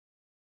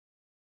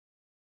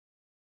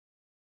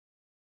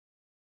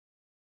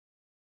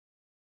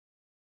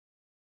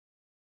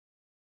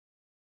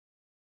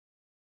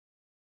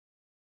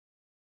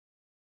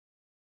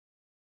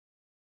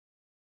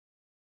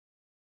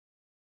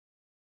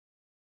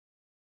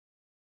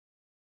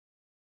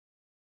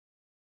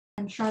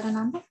ensure the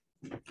number.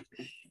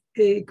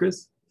 Hey,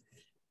 Chris.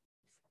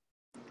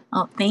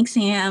 Oh, thanks,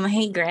 Sam.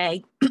 Hey,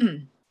 Greg.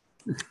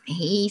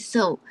 Hey,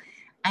 so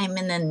I'm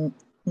in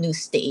a new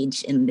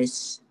stage in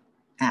this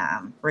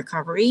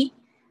recovery.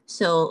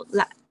 So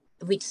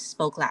we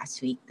spoke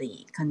last week.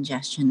 The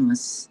congestion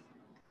was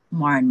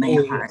more in my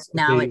heart. Yes.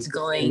 Now Okay. it's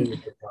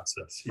going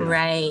process. Yeah.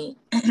 Right.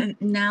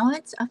 Now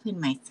it's up in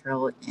my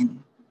throat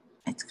and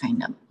it's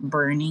kind of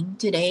burning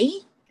today.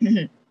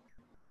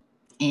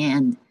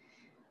 And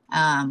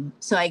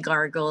so I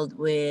gargled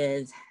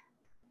with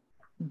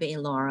bay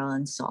laurel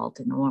and salt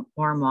and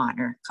warm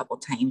water a couple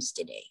times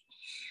today.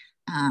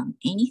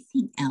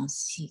 Anything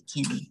else you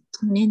can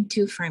tune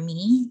into for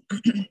me?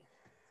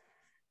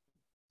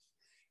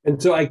 And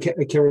so I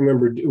can't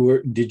remember,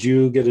 did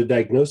you get a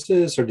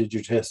diagnosis or did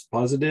you test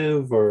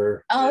positive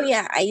or? Oh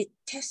yeah, I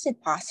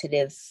tested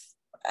positive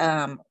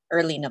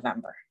early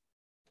November.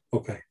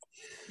 Okay.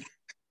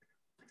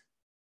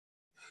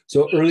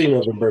 So early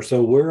November.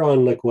 So we're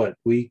on like what,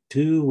 week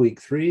 2, week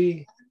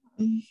 3?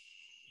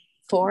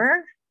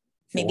 4,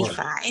 maybe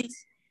 5.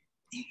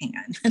 Hang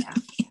on.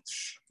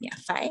 Yeah,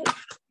 5,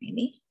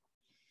 maybe.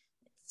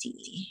 Let's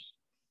see.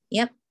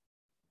 Yep.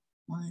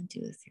 1, 2,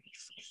 3, 4.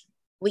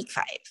 Week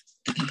 5.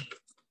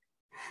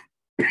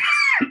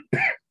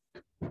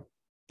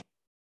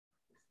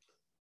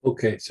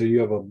 Okay, so you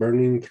have a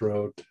burning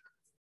throat.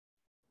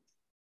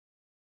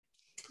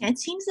 It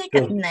seems like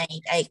at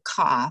night I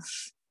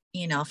cough,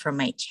 from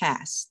my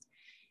chest.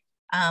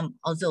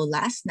 Although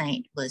last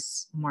night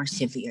was more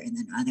severe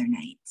than other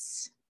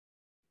nights.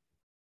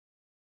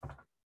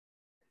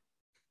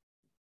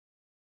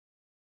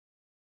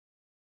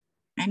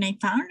 And I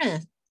found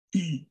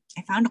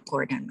a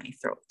cord on my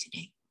throat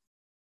today.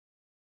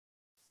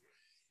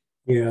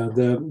 Yeah,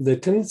 the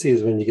tendency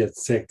is when you get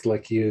sick,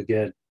 like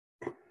it's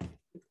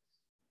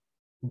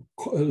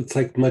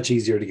like much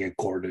easier to get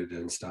corded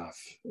and stuff.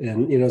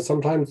 And,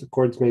 sometimes the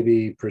cords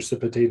maybe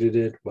precipitated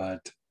it,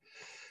 but,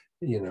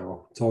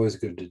 it's always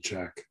good to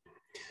check.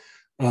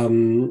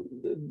 Boy,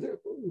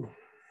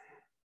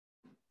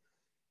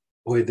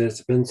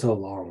 that's been so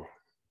long.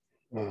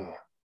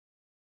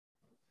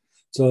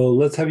 So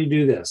let's have you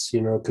do this,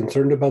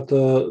 concerned about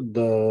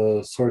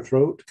the sore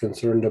throat,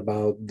 concerned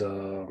about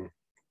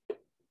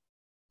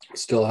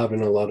still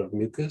having a lot of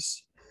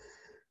mucus.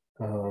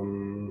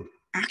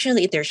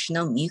 Actually, there's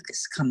no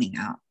mucus coming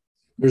out.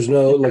 There's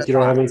no, like you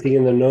don't have anything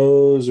in the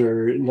nose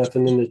or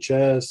nothing in the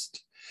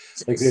chest.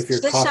 Like if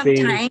you're coughing.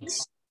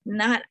 Sometimes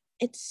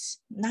it's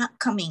not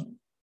coming.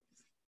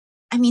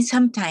 I mean,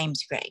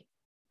 sometimes, Greg,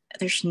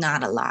 there's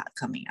not a lot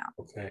coming out.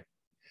 Okay.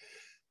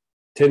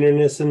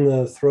 Tenderness in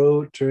the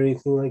throat or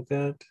anything like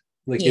that?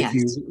 Like yes.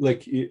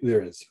 If you,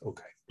 there is,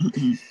 okay.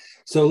 Mm-hmm.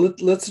 So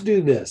let's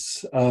do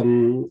this.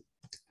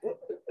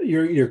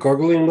 You're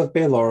gargling with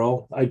bay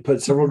laurel. I'd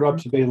put several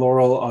drops of bay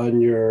laurel on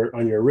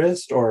your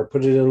wrist, or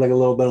put it in like a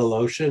little bit of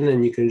lotion,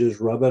 and you can just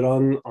rub it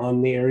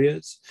on the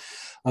areas.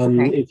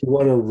 Okay. If you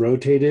want to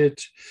rotate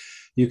it,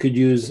 you could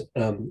use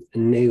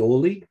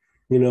Neoli,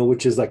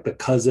 which is like the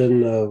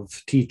cousin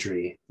of tea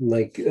tree,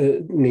 like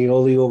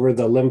Neoli over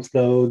the lymph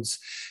nodes,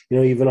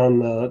 even on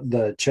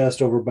the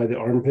chest over by the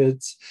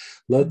armpits.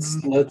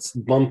 Let's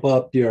bump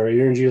up your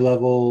energy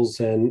levels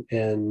and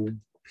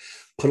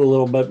put a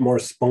little bit more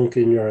spunk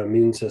in your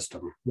immune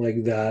system,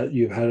 like that.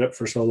 You've had it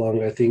for so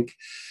long. I think,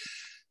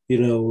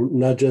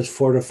 not just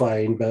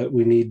fortifying, but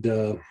we need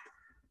to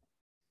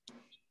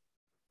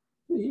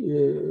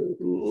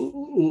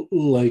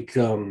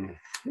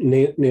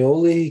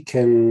Neoli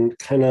can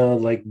kind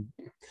of like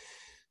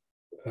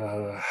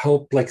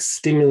help like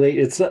stimulate.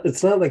 It's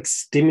not like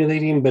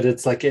stimulating, but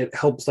it's like it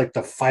helps like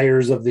the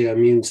fires of the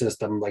immune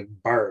system like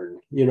burn.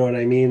 You know what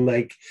I mean?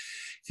 Like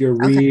if you're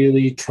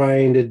really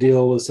trying to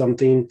deal with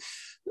something,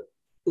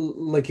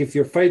 like if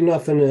you're fighting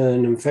off an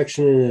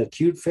infection in an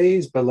acute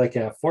phase, but like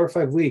at 4 or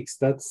 5 weeks,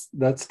 that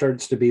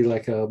starts to be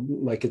like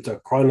it's a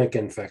chronic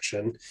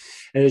infection.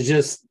 And it's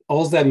just,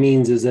 all that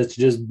means is it's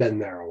just been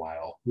there a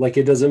while. Like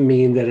it doesn't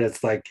mean that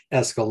it's like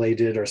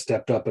escalated or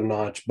stepped up a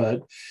notch,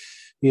 but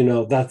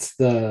that's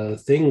the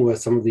thing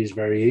with some of these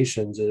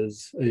variations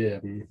is,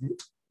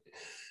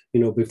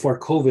 before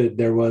COVID,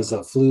 there was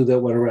a flu that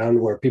went around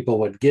where people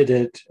would get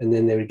it and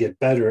then they would get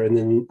better. And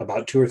then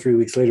about 2 or 3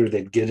 weeks later,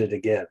 they'd get it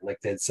again, like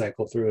they'd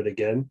cycle through it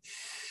again.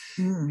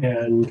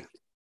 And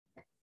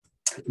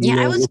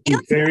I was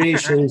the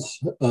variations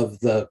of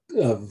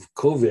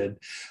COVID,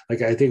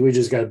 like I think we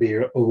just got to be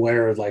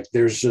aware, like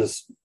there's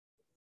just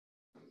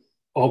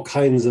all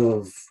kinds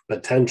of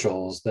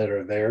potentials that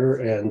are there.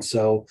 And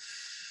so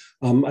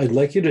I'd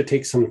like you to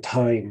take some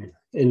time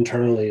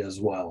internally as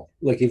well.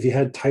 Like if you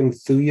had time,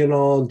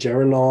 Thuyonol,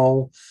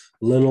 Geranol,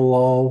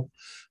 Linalool.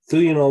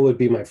 Thuyonol would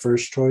be my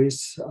first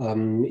choice.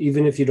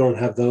 Even if you don't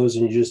have those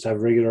and you just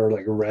have regular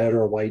like red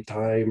or white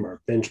time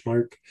or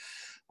benchmark,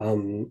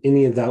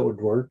 any of that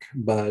would work.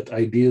 But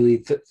ideally,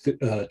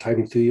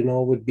 time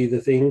Thuyonol would be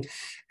the thing.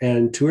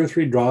 And 2 or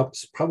 3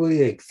 drops,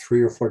 probably like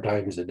 3 or 4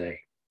 times a day.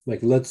 Like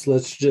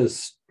let's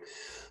just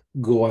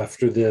go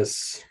after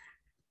this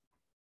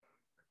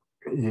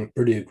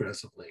pretty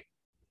aggressively.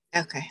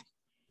 Okay.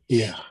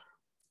 Yeah.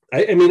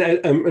 I mean,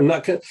 I'm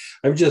not gonna,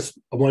 I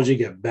want you to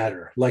get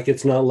better. Like,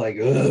 it's not like,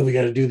 oh, we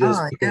got to do this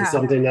Oh, because yeah.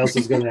 something else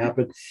is going to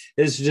happen.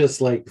 It's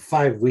just like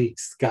 5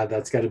 weeks. God,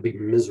 that's got to be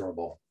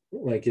miserable.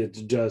 Like,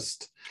 it's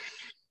just,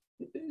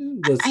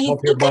 let's I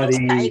help your think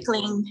I'm body.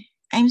 cycling.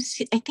 I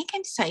think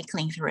I'm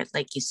cycling through it,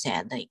 like you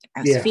said. Like I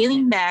was Yeah.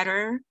 feeling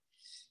better,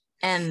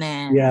 and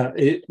then Yeah.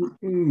 It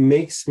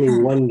makes me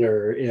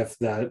wonder if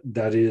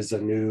that is a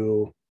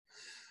new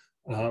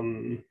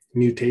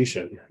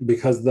mutation,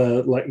 because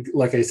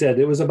like I said,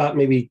 it was about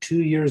maybe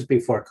 2 years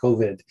before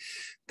COVID.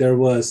 There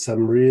was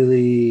some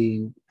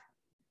really,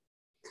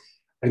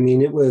 I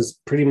mean, it was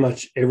pretty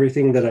much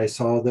everything that I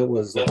saw that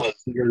was like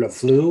considered a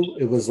flu.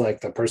 It was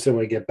like the person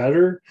would get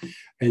better,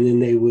 and then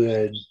they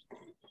would,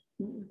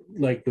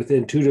 like,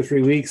 within 2 to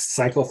 3 weeks,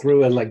 cycle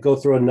through and like go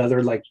through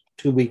another like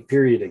 2 week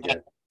period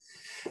again.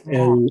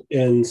 yeah.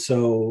 And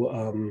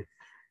so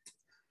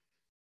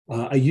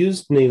I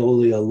used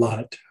Naoli a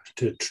lot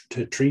to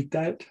treat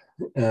that.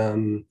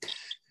 Um,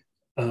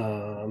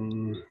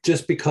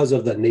 just because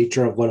of the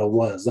nature of what it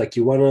was. Like,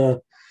 you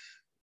want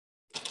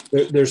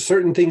to, there's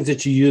certain things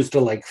that you use to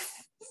like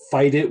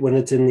fight it when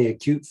it's in the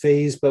acute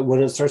phase, but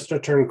when it starts to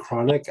turn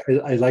chronic,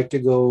 I like to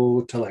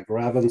go to like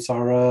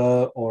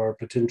Ravensara or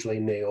potentially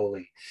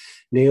Naoli.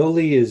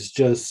 Naoli is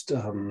just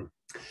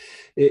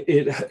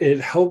it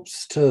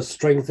helps to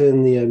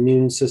strengthen the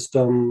immune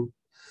system.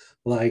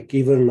 Like,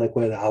 even like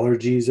with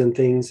allergies and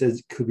things,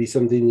 it could be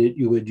something that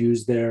you would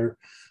use there.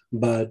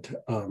 But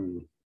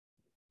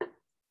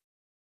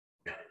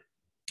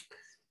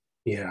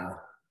yeah,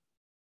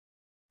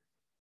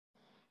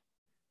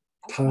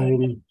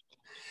 time.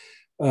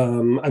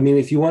 I mean,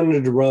 if you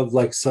wanted to rub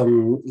like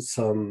some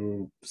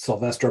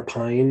Sylvester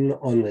pine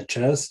on the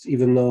chest,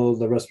 even though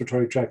the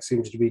respiratory tract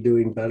seems to be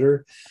doing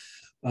better,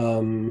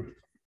 um,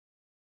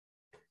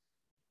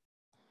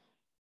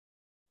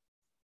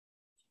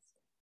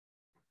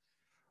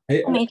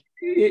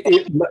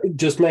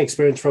 just my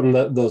experience from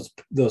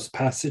those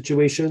past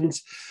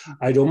situations,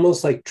 I'd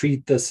almost like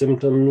treat the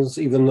symptoms,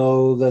 even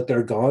though that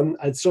they're gone.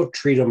 I'd still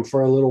treat them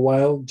for a little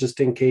while, just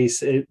in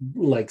case it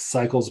like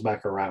cycles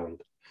back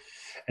around.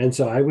 And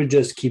so I would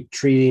just keep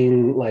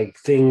treating like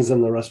things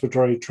in the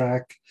respiratory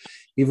tract,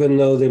 even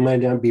though they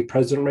might not be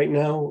present right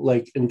now,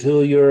 like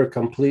until you're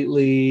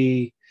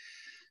completely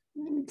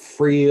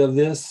free of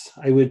this.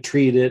 I would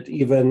treat it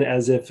even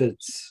as if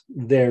it's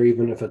there,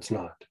 even if it's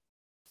not.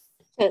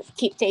 So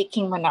keep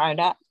taking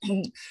Monarda.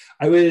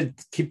 I would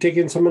keep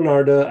taking some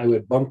Monarda. I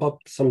would bump up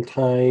some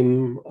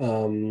time.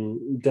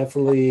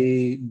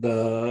 Definitely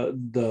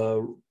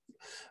the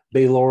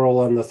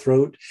Bayloral on the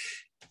throat.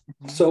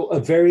 So a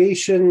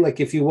variation, like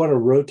if you want to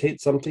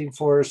rotate something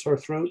for a sore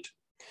throat,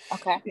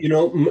 Okay. you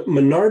know,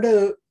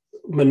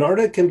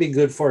 Monarda can be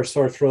good for a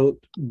sore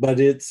throat, but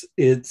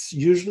it's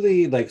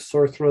usually like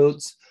sore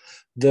throats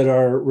that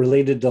are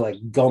related to like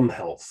gum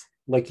health.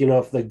 Like, you know,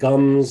 if the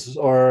gums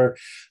are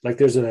like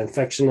there's an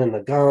infection in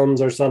the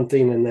gums or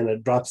something, and then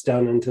it drops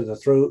down into the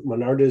throat,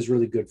 Monarda is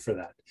really good for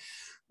that.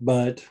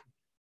 But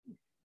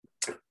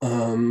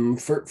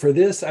for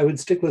this, I would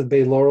stick with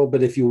Bayloral.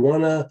 But if you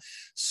want to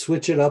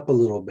switch it up a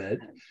little bit,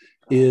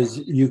 is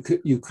you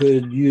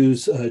could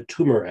use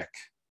turmeric.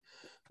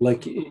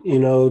 Like, you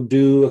know,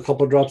 do a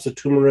couple of drops of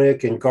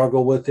turmeric and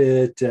gargle with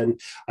it.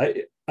 And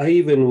I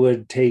even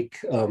would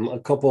take a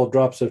couple of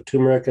drops of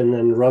turmeric and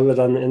then rub it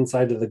on the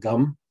inside of the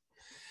gum.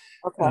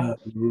 Okay.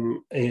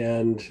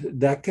 And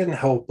that can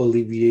help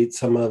alleviate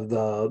some of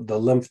the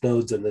lymph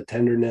nodes and the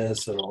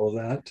tenderness and all of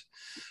that.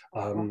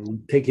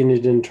 Taking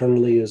it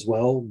internally as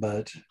well,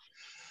 but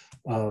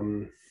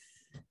and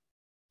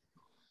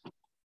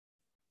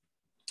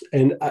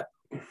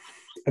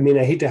I mean,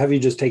 I hate to have you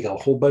just take a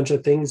whole bunch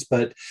of things,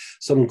 but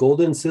some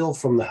golden seal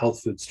from the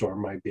health food store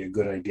might be a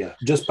good idea,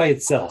 just by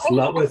itself,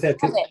 not with that.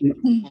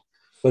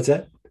 What's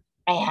that?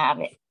 I have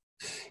it.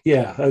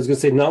 Yeah, I was gonna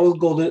say not with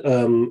golden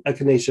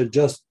echinacea,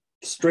 just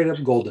straight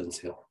up golden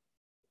seal.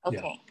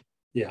 Okay.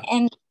 Yeah.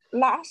 And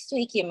last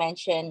week you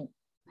mentioned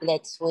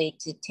let's wait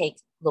to take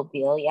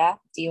lobelia.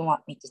 Do you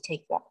want me to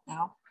take that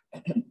now?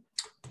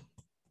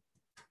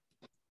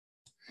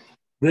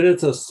 That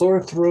it's a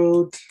sore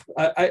throat.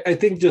 I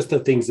think just the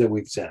things that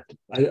we've said.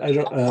 I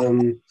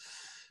don't.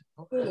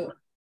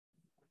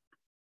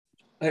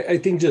 I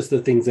think just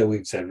the things that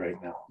we've said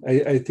right now.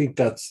 I think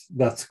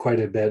that's quite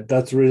a bit.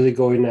 That's really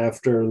going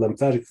after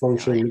lymphatic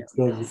function, lymph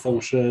node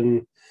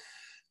function.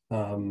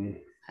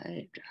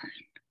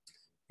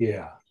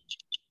 Yeah.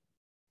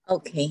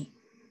 Okay.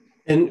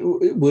 And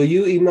will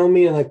you email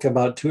me in like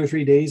about 2 or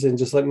 3 days and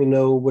just let me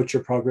know what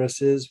your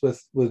progress is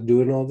with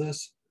doing all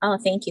this? Oh,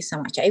 thank you so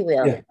much. I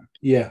will. Yeah.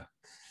 Yeah.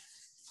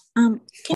 Can